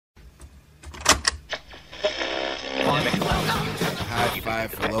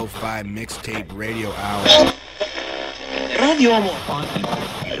5 for Lo-Fi Mixtape Radio Hour. Radio Amor.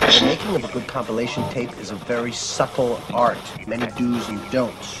 The making of a good compilation tape is a very subtle art. Many do's and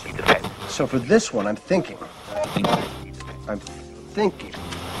don'ts. So for this one, I'm thinking. I've been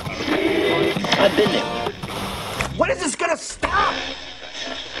there. When is this gonna stop?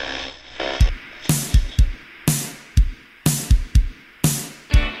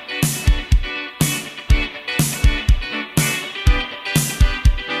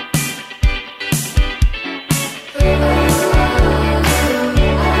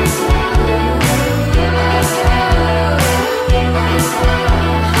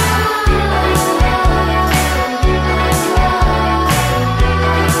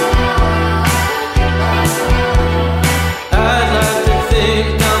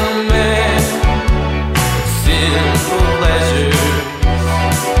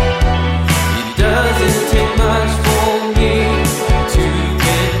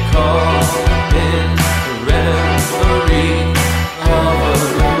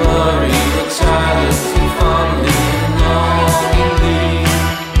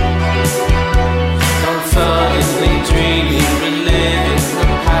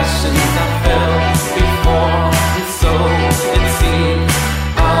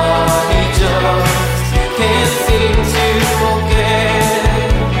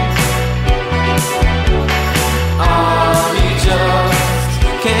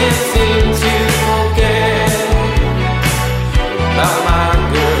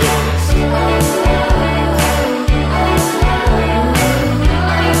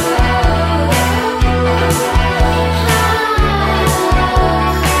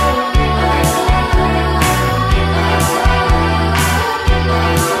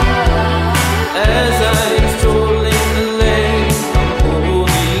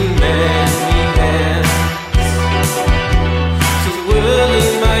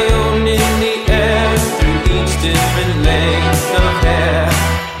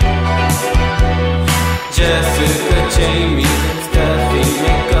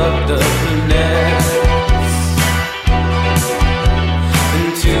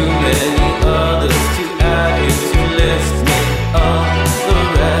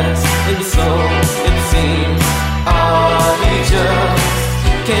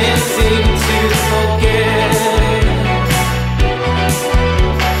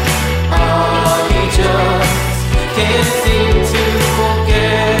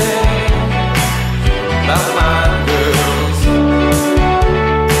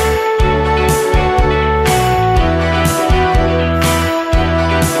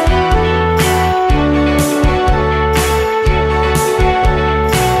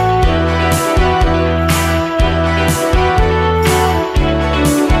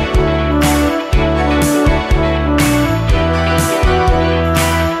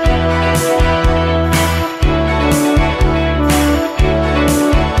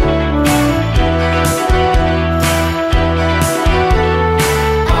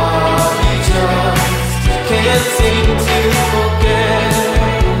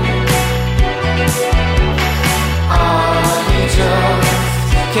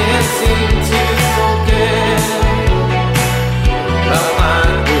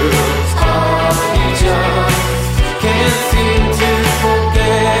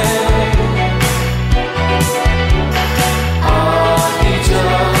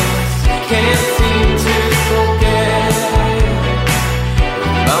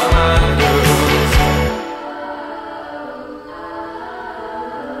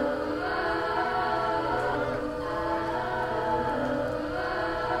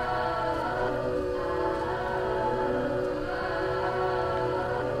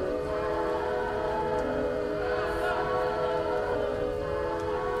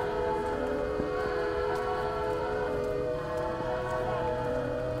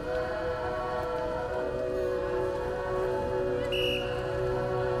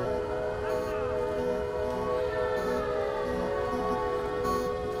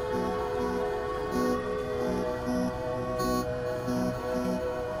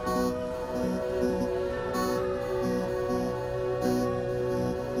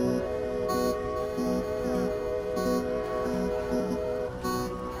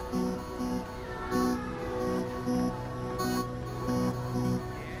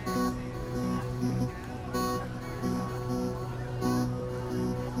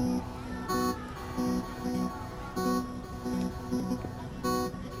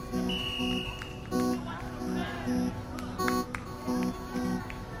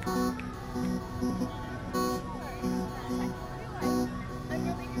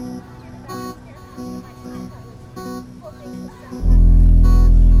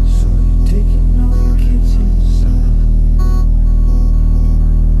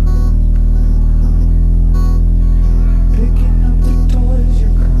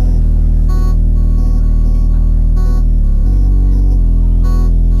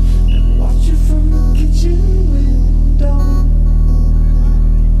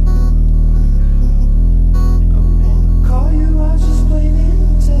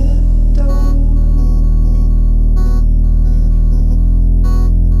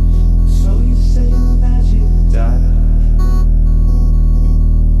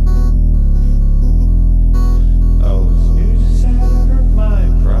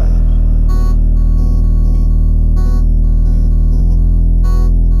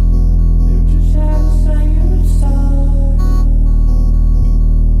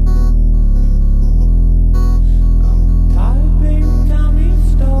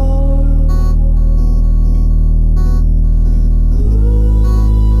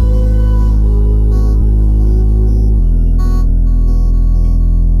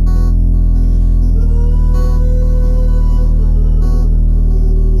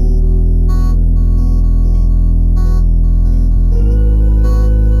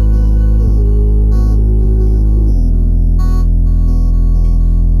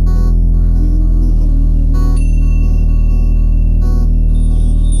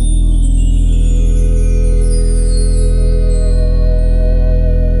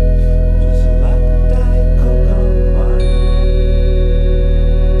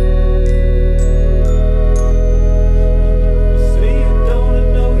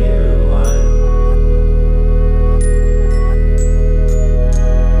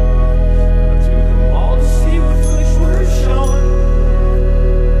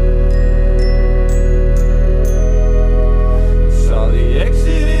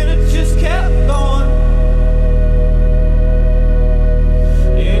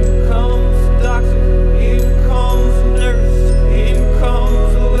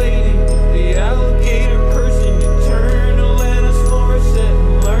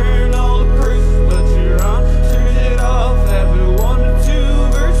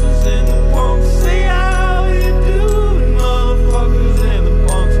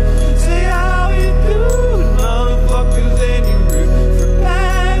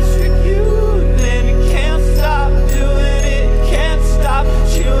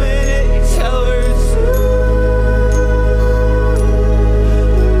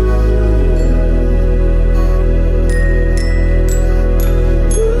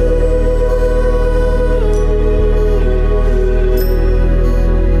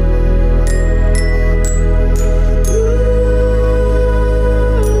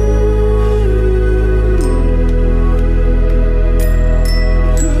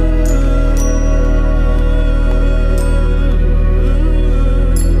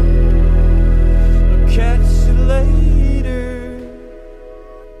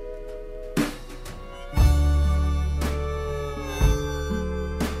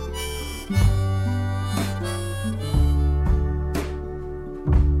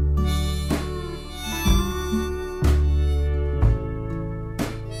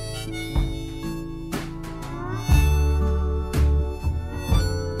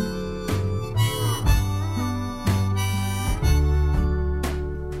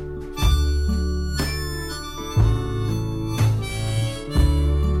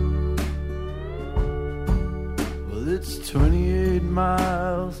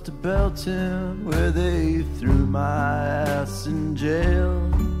 miles to Belton, where they threw my ass in jail.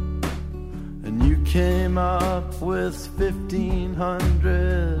 And you came up with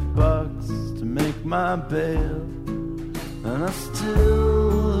 $1,500 to make my bail. And I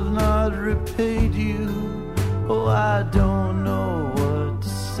still have not repaid you. Oh, I don't know what to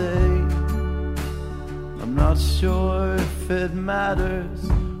say. I'm not sure if it matters.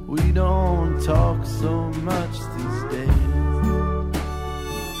 We don't talk so much these days.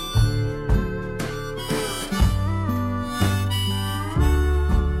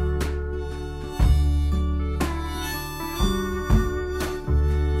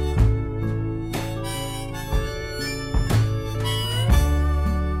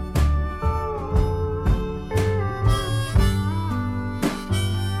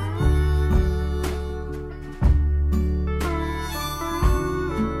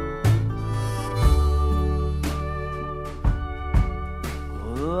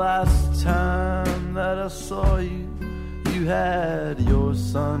 I saw you, you had your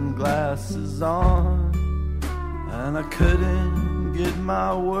sunglasses on, and I couldn't get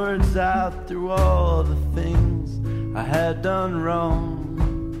my words out through all the things I had done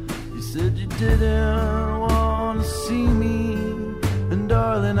wrong. You said you didn't want to see me, and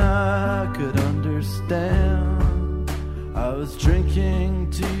darling, I could understand. I was drinking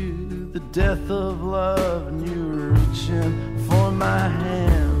to the death of love, and you were reaching for my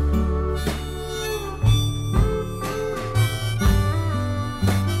hand.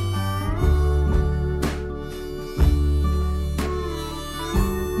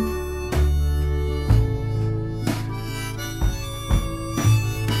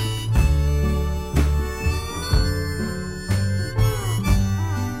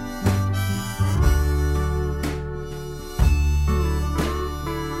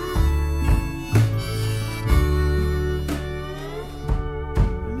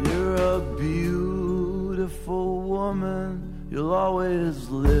 You'll always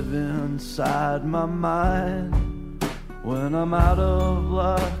live inside my mind. When I'm out of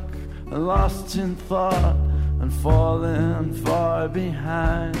luck and lost in thought and falling far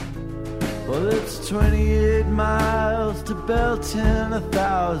behind. Well, it's 28 miles to Belton,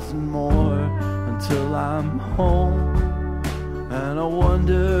 1,000 more until I'm home. And I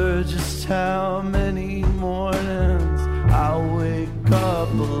wonder just how many mornings I'll wake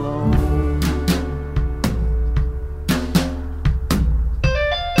up alone.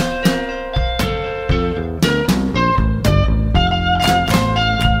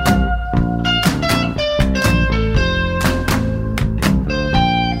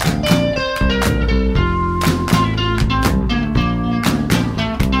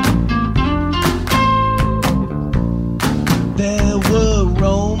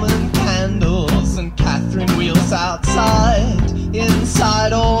 Outside,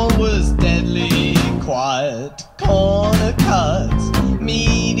 inside all was deadly quiet. Corner cuts,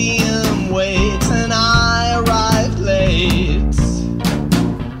 medium weight, and I arrived late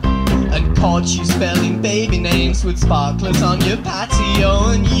and caught you spelling baby names with sparklers on your patio.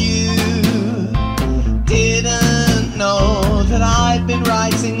 And you didn't know that I'd been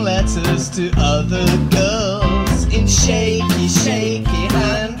writing letters to other girls in shaky, shaky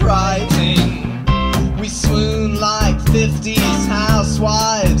handwriting. We swoon like 50s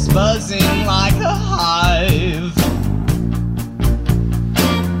housewives, buzzing like a hive.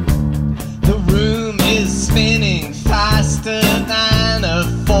 The room is spinning faster than a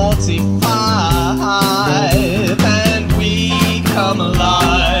 45, and we come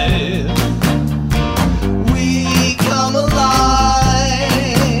alive. We come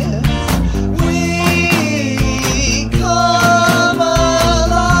alive. We come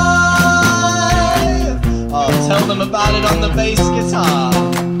alive. I'll tell them about it on the bass guitar.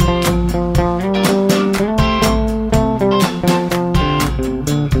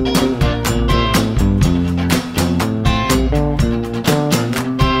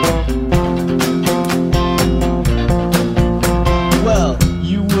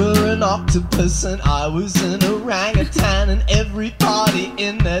 Octopus and I was an orangutan, and every party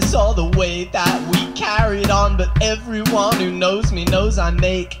in there saw the way that we carried on. But everyone who knows me knows I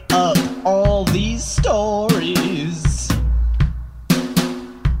make up all these stories.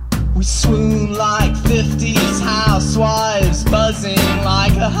 We swoon like 50s housewives, buzzing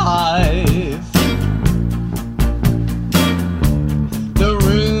like a hive. The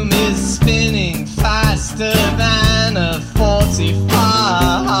room is spinning faster than a 45.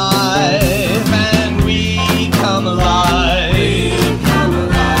 And we come alive.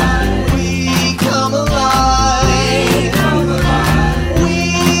 We come alive. We come alive.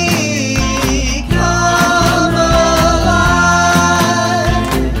 We come alive.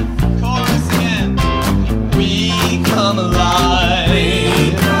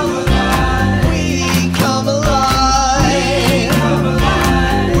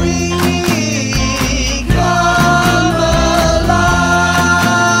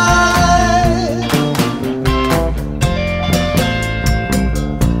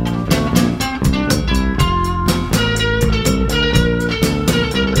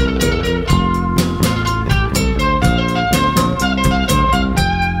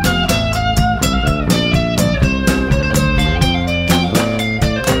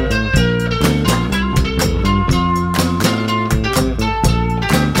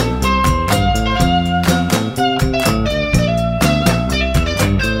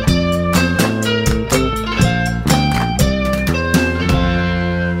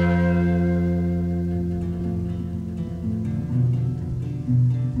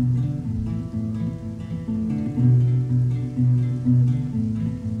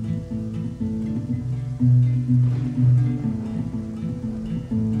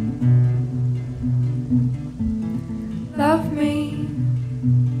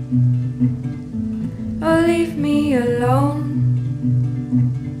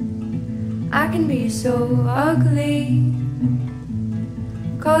 I can be so ugly,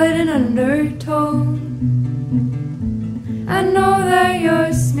 call it an undertone. I know that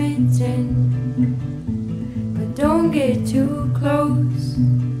you're smitten, but don't get too close,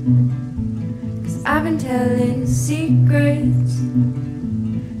 'cause I've been telling secrets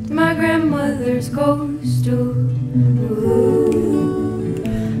to my grandmother's ghost. Ooh,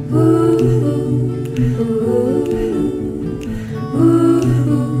 ooh, ooh, ooh, ooh.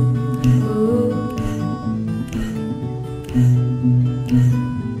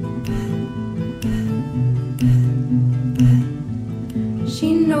 She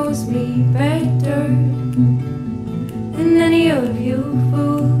knows me better than any of you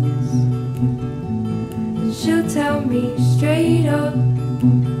fools, and she'll tell me straight up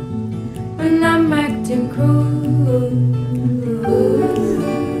when I'm acting cruel. Ooh,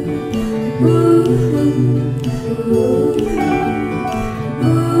 ooh, ooh, ooh.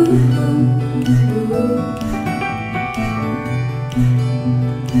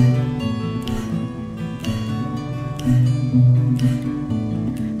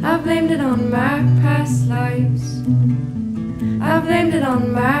 I blamed it on my past lives, I blamed it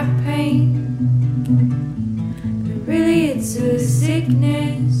on my pain, but really it's a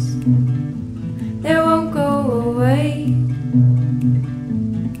sickness that won't go away.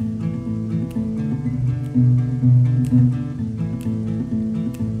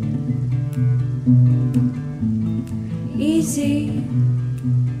 Easy,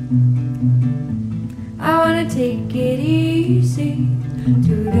 I wanna take it easy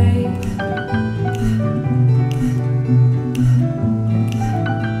today.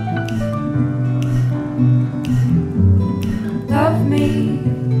 Love me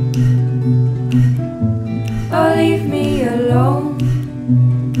or leave me alone.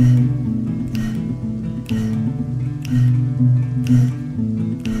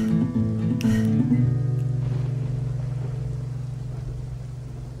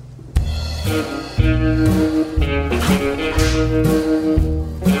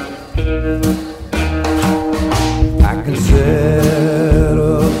 I can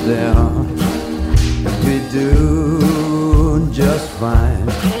settle down and be doing just fine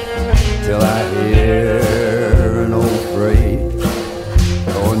till I hear an old freight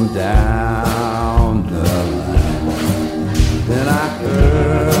going down the line. Then I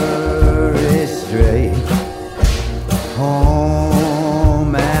hurry straight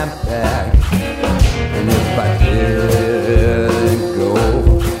home and back, and if I didn't go,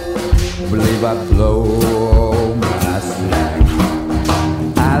 believe I'd blow my slack.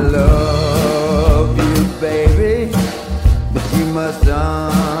 I love you, baby, but you must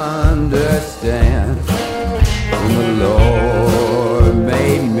understand, when the Lord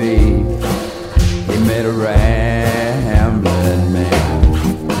made me, He made a rambling man.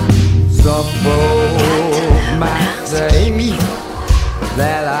 Some folks might say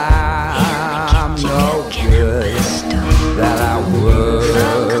that I'm no good, that I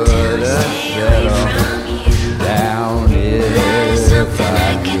wouldn't settle down if I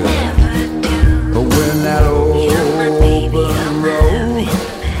could. But when that open road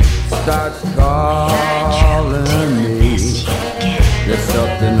starts calling me, there's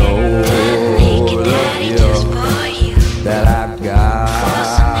something over here that I've got.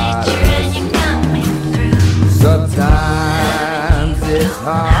 Sometimes it's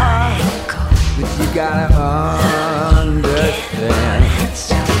hard, but you gotta understand,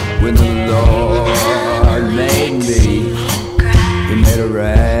 when the Lord made me, He made a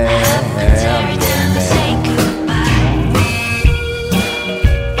rambling man.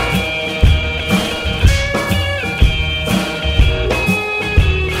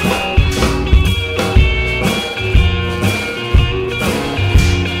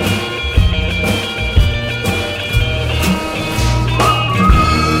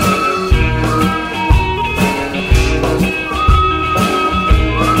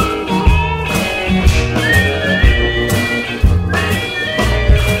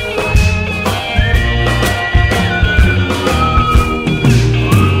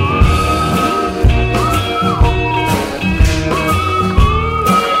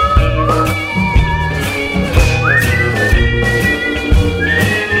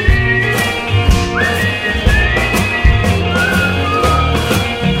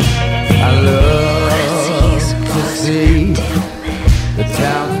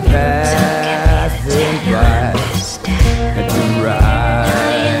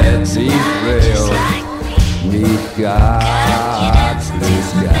 God's blue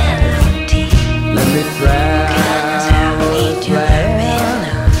sky. Let me travel this land,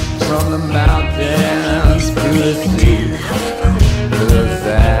 from the mountains to the sea, to the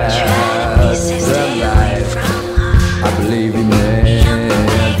valley.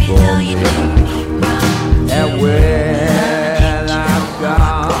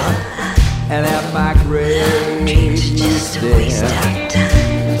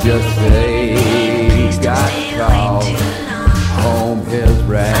 just say he got called home his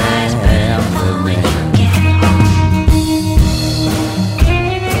Ramblin.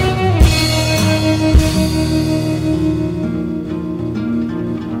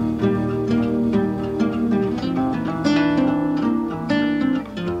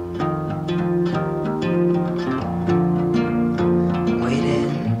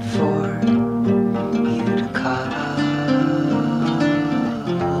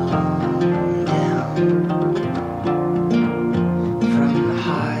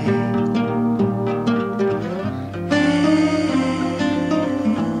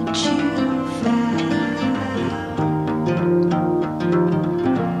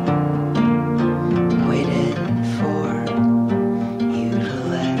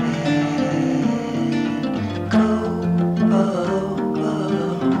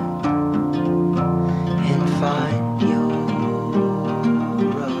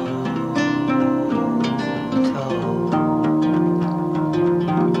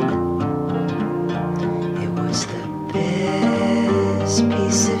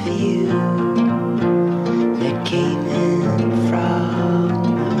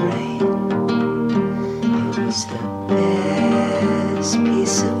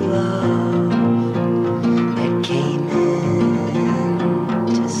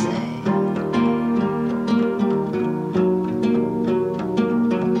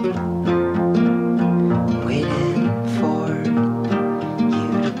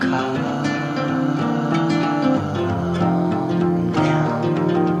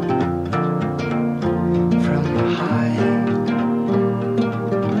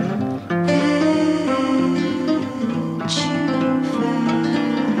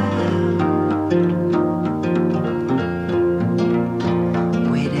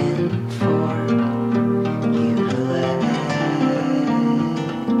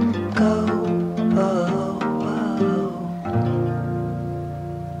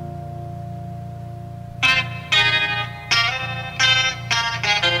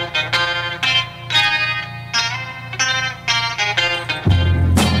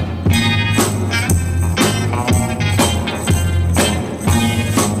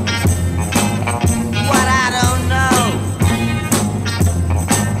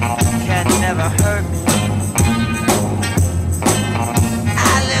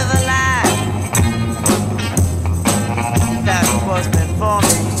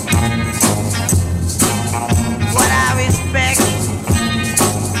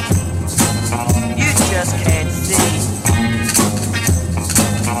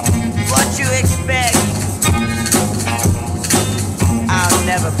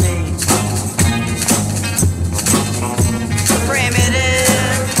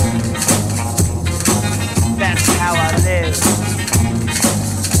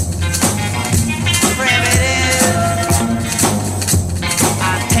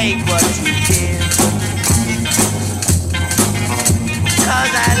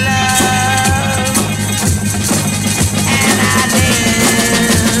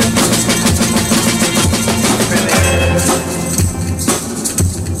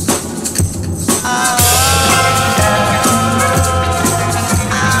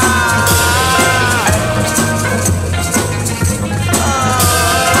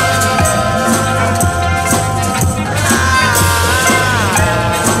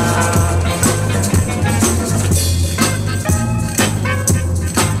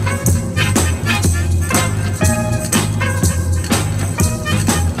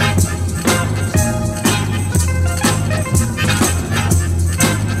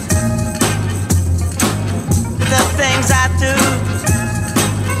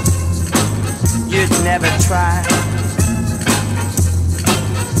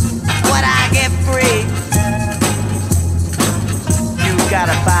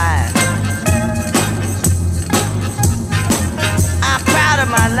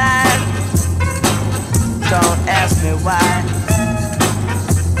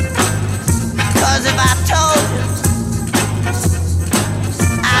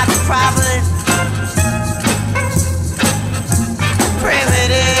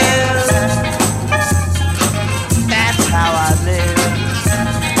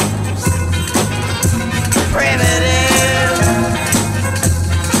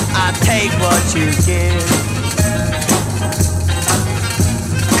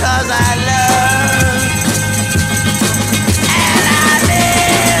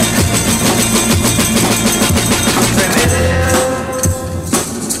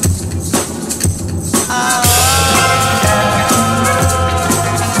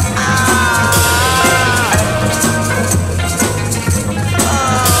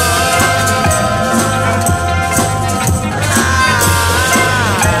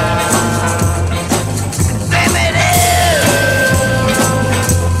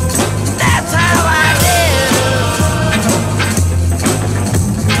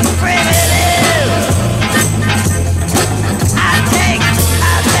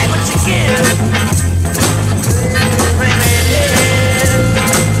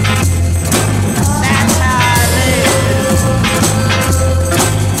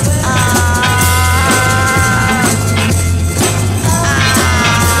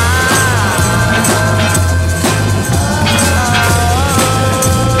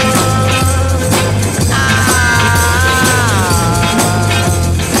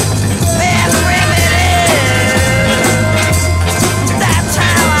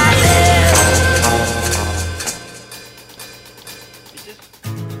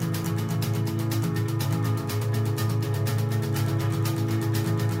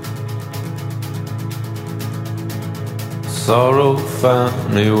 Sorrow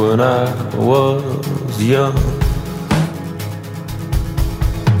found me when I was young.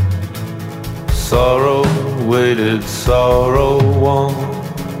 Sorrow waited, sorrow won.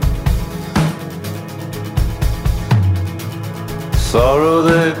 Sorrow,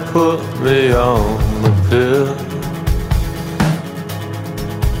 they put me on the pill.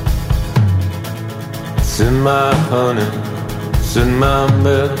 It's in my honey, it's in my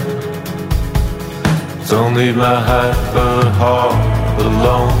milk. Don't leave my hyper heart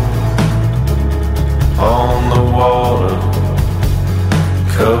alone. On the water,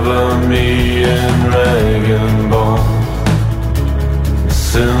 cover me in rag and bone.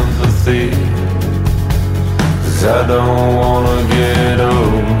 Sympathy, 'cause I don't wanna get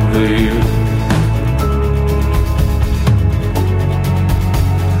over you.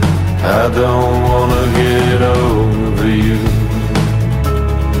 I don't wanna get over you.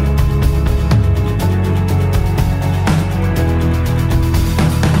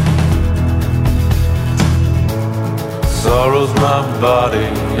 Sorrow's my body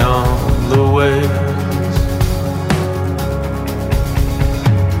on the waves.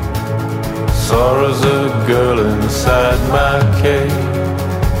 Sorrow's a girl inside my cave.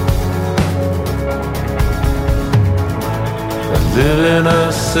 I live in a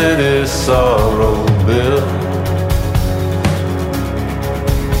city sorrow built.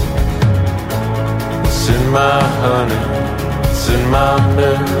 It's in my honey, it's in my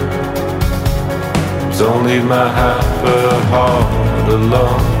milk. Don't leave my hyper heart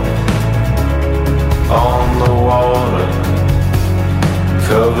alone. On the water,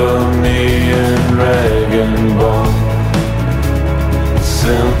 cover me in rag and bone.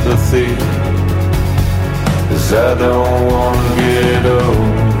 Sympathy, 'cause I don't wanna get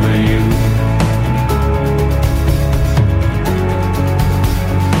over you.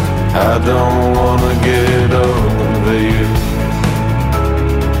 I don't wanna get over you.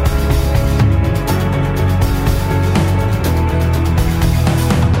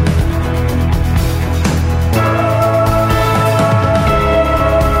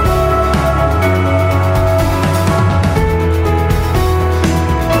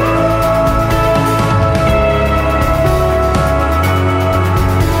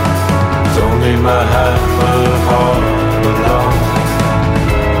 My hyper heart alone.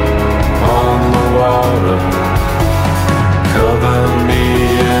 On the water, cover me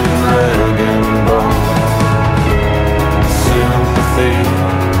in rag and bone. Sympathy,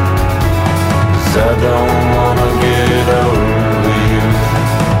 'cause I don't wanna get over you.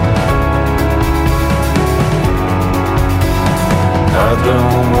 I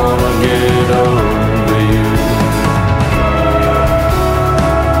don't wanna get over you.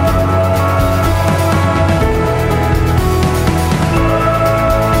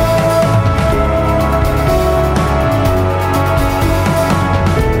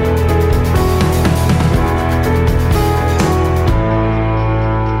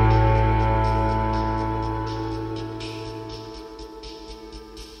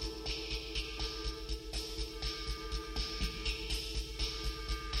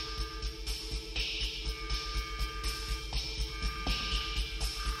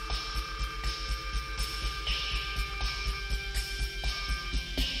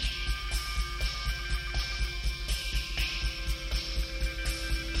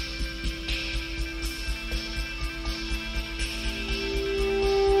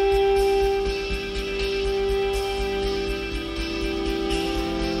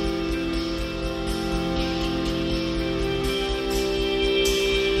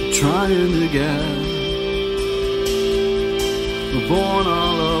 Trying to get born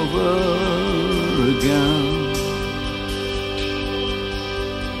all over again,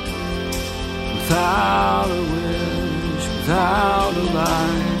 without a wish, without a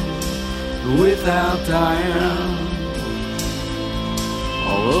life, without dying,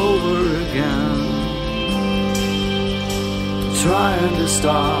 all over again. Trying to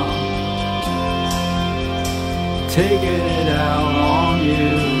stop taking it out on you.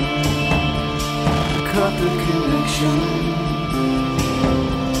 Cut the connection.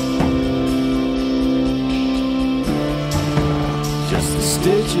 Just to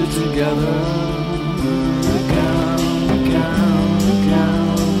stitch it together again, again, again.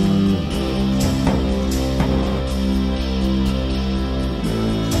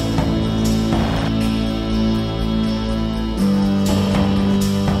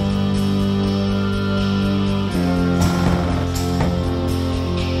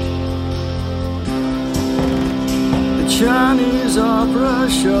 Chinese opera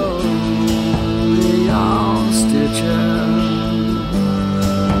show, neon stitches,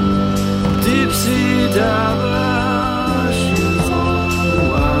 deep sea diver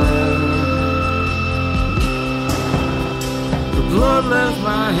left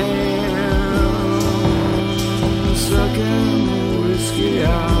my hand, sucking whiskey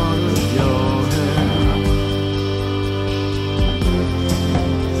out of your hand.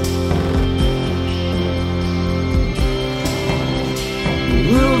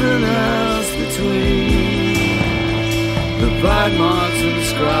 Wilderness between the bite marks and the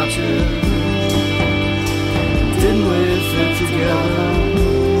scratches. Didn't we fit together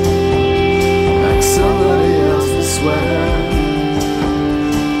like somebody else's sweater?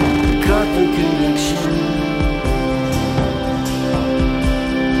 Cut the connection.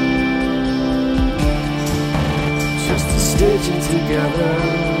 Just to stitch it together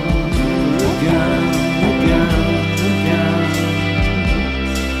again, again, again.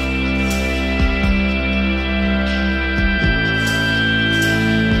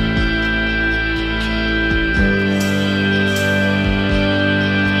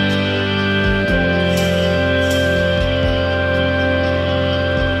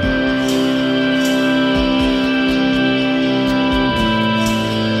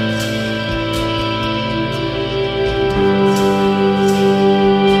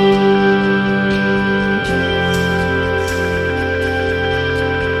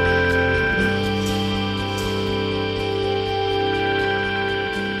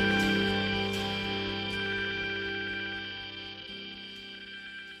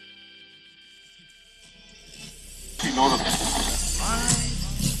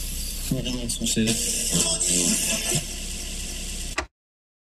 Succede.